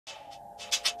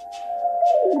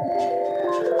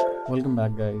Welcome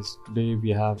back, guys. Today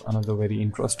we have another very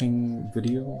interesting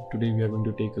video. Today we are going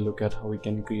to take a look at how we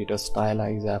can create a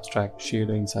stylized abstract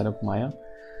shader inside of Maya,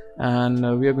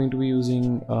 and we are going to be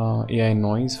using AI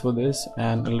noise for this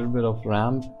and a little bit of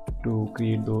ramp to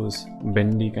create those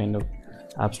bendy kind of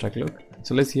abstract look.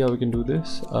 So let's see how we can do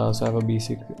this. So I have a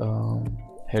basic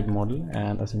head model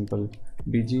and a simple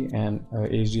BG and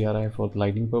HDRI for the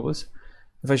lighting purpose.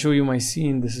 If I show you my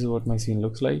scene, this is what my scene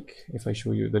looks like. If I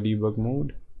show you the debug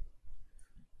mode,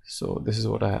 so this is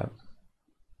what I have.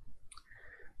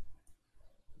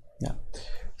 Yeah,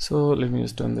 so let me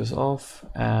just turn this off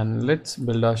and let's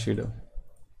build our shader.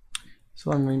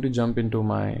 So I'm going to jump into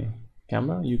my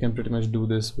camera. You can pretty much do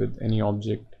this with any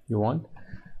object you want.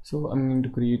 So I'm going to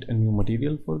create a new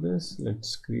material for this.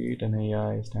 Let's create an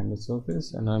AI standard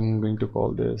surface and I'm going to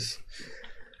call this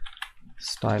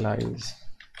Stylize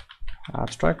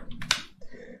abstract,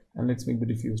 and let's make the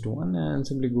diffused one and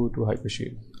simply go to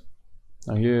hypershade.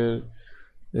 Now here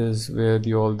is where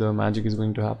all the magic is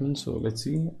going to happen. So let's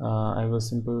see. I have a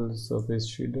simple surface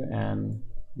shader and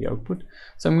the output.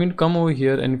 So I'm going to come over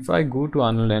here, and if I go to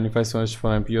Arnold and if I search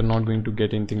for ramp, you're not going to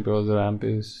get anything because the ramp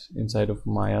is inside of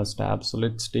Maya's tab. So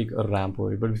let's take a ramp over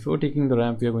here. But before taking the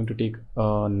ramp, we are going to take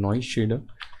a noise shader.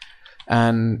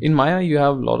 And in Maya you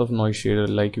have a lot of noise shader,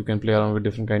 like you can play around with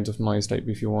different kinds of noise type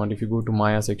if you want. If you go to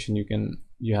Maya section,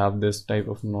 you have this type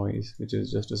of noise, which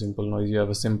is just a simple noise. You have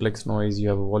a simplex noise, you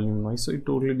have a volume noise. So it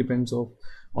totally depends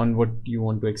on what you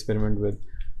want to experiment with,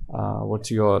 what's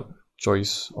your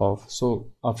choice of.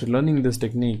 So after learning this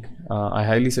technique, I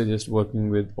highly suggest working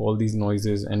with all these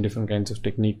noises and different kinds of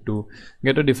technique to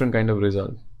get a different kind of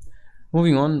result.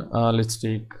 Moving on, let's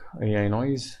take AI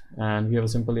noise, and we have a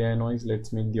simple AI noise.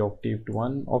 Let's make the octave to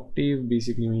 1. Octave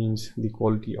basically means the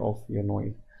quality of your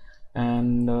noise,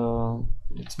 and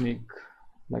let's make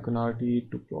laconarity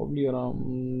to probably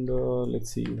around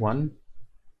let's see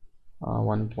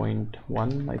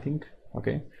 1.1 I think.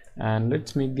 Okay, and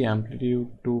let's make the amplitude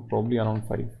to probably around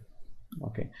 5.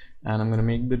 Okay, and I'm gonna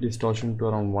make the distortion to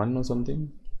around 1 or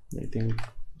something. I think,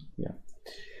 yeah,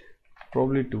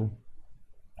 probably 2.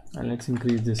 And let's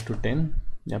increase this to 10.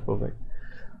 Yeah, perfect.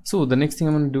 So the next thing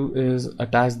I'm going to do is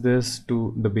attach this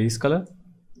to the base color,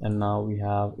 and now we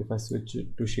have, if I switch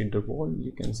it to shader wall,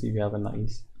 you can see we have a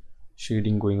nice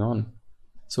shading going on.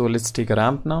 So let's take a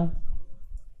ramp now,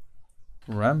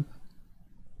 ramp,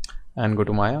 and go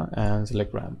to Maya and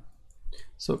select ramp.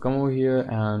 So come over here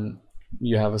and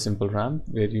you have a simple ramp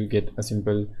where you get a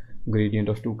simple gradient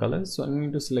of 2 colors. So I'm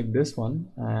going to select this one,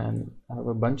 and I have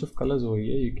a bunch of colors over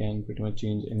here. You can pretty much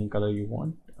change any color you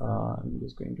want. I'm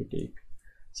just going to take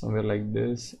somewhere like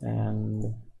this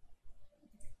and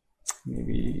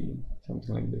maybe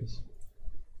something like this.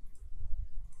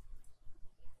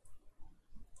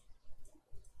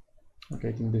 Okay,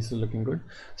 I think this is looking good.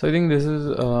 So I think this is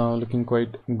looking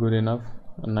quite good enough,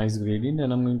 a nice gradient,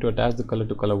 and I'm going to attach the color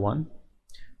to color 1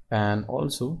 and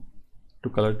also to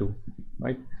color 2,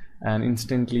 right? And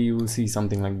instantly you will see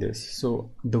something like this. So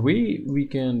the way we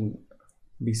can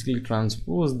basically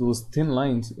transpose those thin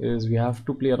lines is we have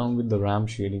to play around with the ramp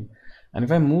shading. And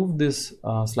if I move this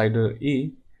slider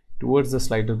A towards the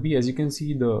slider B, as you can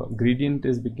see, the gradient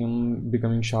is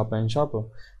becoming sharper and sharper.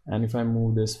 And if I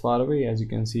move this far away, as you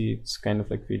can see, it's kind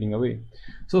of like fading away.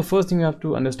 So first thing you have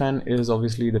to understand is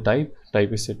obviously the type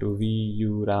is set to V,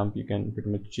 U, ramp. You can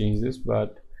pretty much change this,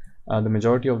 but the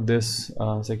majority of this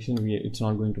section, it's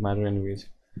not going to matter anyways.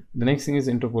 The next thing is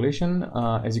interpolation.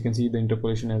 As you can see, the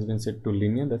interpolation has been set to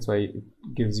linear. That's why it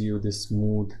gives you this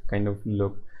smooth kind of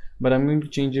look. But I'm going to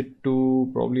change it to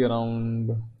probably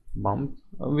around bump.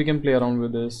 We can play around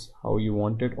with this how you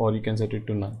want it, or you can set it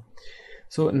to none.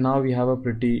 So now we have a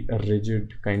pretty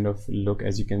rigid kind of look,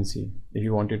 as you can see. If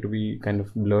you want it to be kind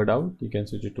of blurred out, you can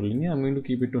switch it to linear. I'm going to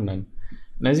keep it to none.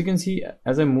 And as you can see,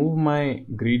 as I move my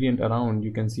gradient around,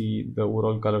 you can see the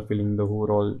overall color filling the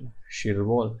overall shader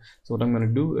wall. So what I'm going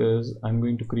to do is I'm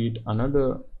going to create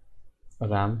another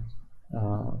ramp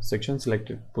section,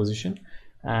 selected position,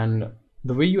 and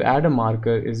the way you add a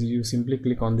marker is you simply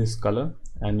click on this color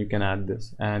and you can add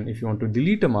this. And if you want to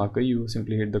delete a marker, you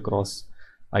simply hit the cross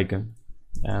icon,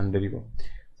 and there you go.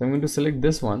 So I'm going to select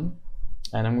this one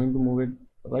and I'm going to move it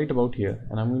right about here,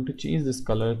 and I'm going to change this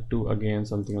color to again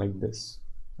something like this.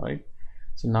 Right,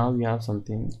 so now we have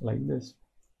something like this.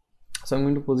 So I'm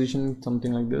going to position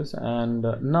something like this, and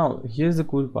now here's the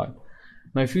cool part.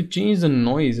 Now if you change the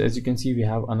noise, as you can see, we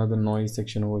have another noise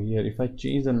section over here. If I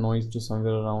change the noise to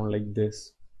somewhere around like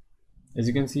this, as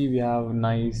you can see, we have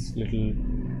nice little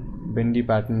bendy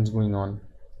patterns going on.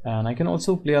 And I can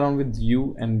also play around with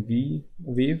U and V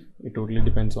wave. It totally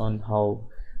depends on how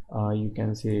you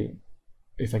can say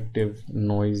effective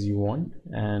noise you want,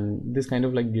 and this kind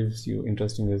of like gives you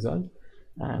interesting result.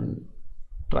 And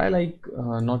try like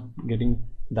not getting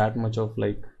that much of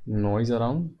like noise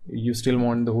around. You still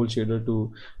want the whole shader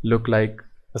to look like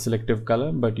a selective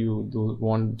color, but you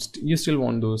still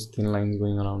want those thin lines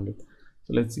going around it.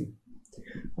 So let's see.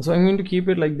 So I'm going to keep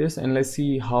it like this, and let's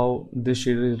see how this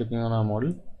shader is looking on our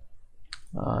model.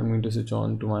 I'm going to switch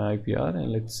on to my IPR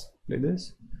and let's play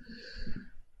this.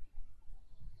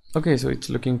 Okay, so it's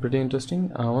looking pretty interesting.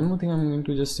 One more thing, I'm going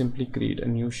to just simply create a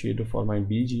new shader for my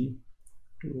BG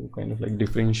to kind of like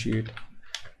differentiate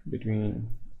between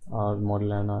our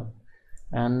model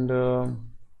and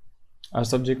our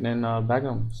subject and our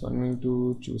background. So I'm going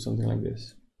to choose something like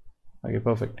this. Okay,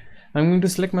 perfect. I'm going to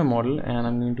select my model and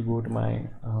I'm going to go to my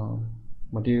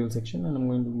material section, and I'm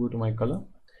going to go to my color,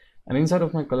 and inside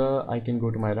of my color I can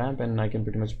go to my ramp and I can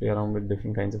pretty much play around with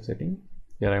different kinds of settings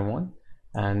here I want.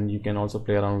 And you can also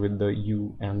play around with the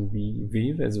U and V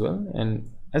wave as well, and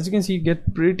as you can see, you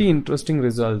get pretty interesting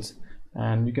results.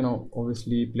 And you can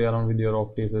obviously play around with your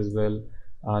octave as well.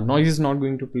 Noise is not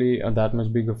going to play that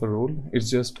much big of a role. It's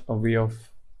just a way of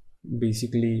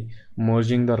basically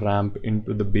merging the ramp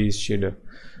into the base shader.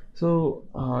 So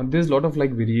there's a lot of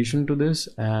like variation to this,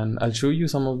 and I'll show you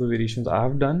some of the variations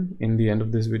I've done in the end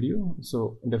of this video,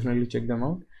 so definitely check them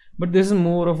out. But this is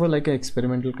more of a like an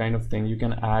experimental kind of thing. You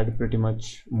can add pretty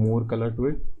much more color to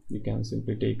it. You can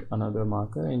simply take another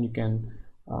marker and you can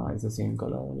it's the same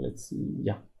color. Let's see.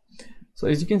 Yeah, so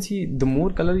as you can see, the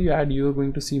more color you add, you're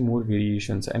going to see more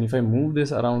variations. And if I move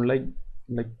this around like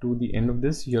to the end of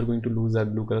this, you're going to lose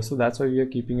that blue color. So that's why we are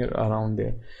keeping it around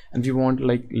there. And if you want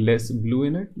like less blue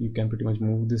in it, you can pretty much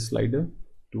move this slider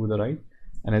to the right,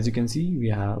 and as you can see, we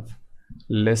have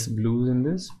less blues in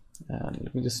this. And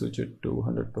let me just switch it to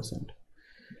 100%.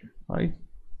 All right,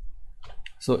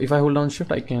 so if I hold down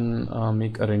shift, I can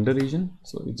make a render region.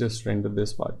 So it just render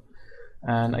this part,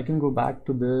 and I can go back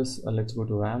to this. Let's go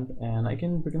to ramp, and I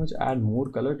can pretty much add more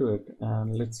color to it.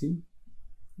 And let's see,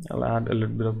 I'll add a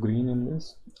little bit of green in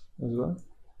this as well,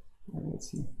 and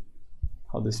let's see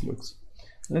how this looks.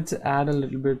 Let's add a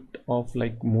little bit of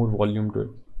like more volume to it.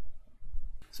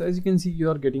 So as you can see, you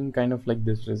are getting kind of like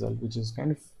this result, which is kind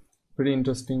of pretty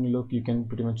interesting look. You can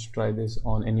pretty much try this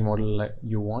on any model like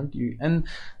you want. And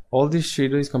all this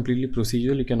shader is completely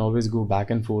procedural. You can always go back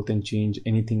and forth and change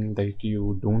anything that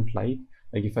you don't like.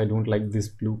 Like if I don't like this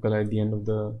blue color at the end of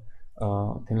the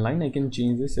thin line, I can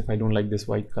change this. If I don't like this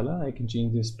white color, I can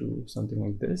change this to something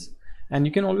like this. And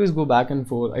you can always go back and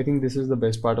forth. I think this is the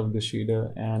best part of the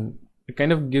shader, and it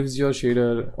kind of gives your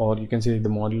shader, or you can say the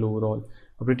model overall,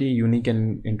 a pretty unique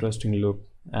and interesting look.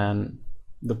 And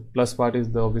the plus part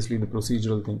is obviously the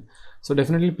procedural thing. So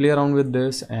definitely play around with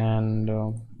this. And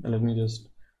let me just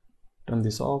turn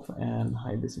this off and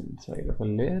hide this inside of a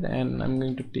layer. And I'm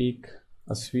going to take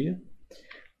a sphere.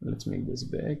 Let's make this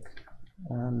big.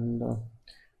 And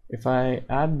if I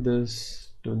add this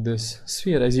to this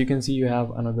sphere, as you can see, you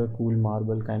have another cool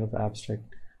marble kind of abstract,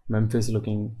 Memphis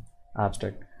looking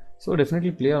abstract. So definitely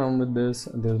play around with this.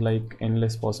 There's like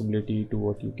endless possibility to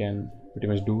what you can pretty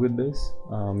much do with this.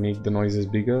 Make the noises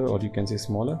bigger, or you can say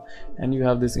smaller, and you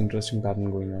have this interesting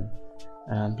pattern going on.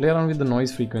 And play around with the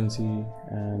noise frequency.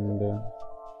 And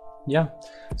yeah,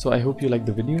 so I hope you like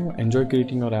the video, enjoy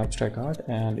creating your abstract art.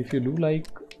 And if you do like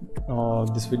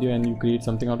this video and you create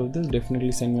something out of this,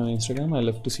 definitely send me on Instagram. I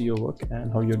love to see your work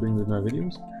and how you're doing with my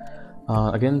videos.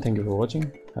 Again, thank you for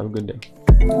watching. Have a good day.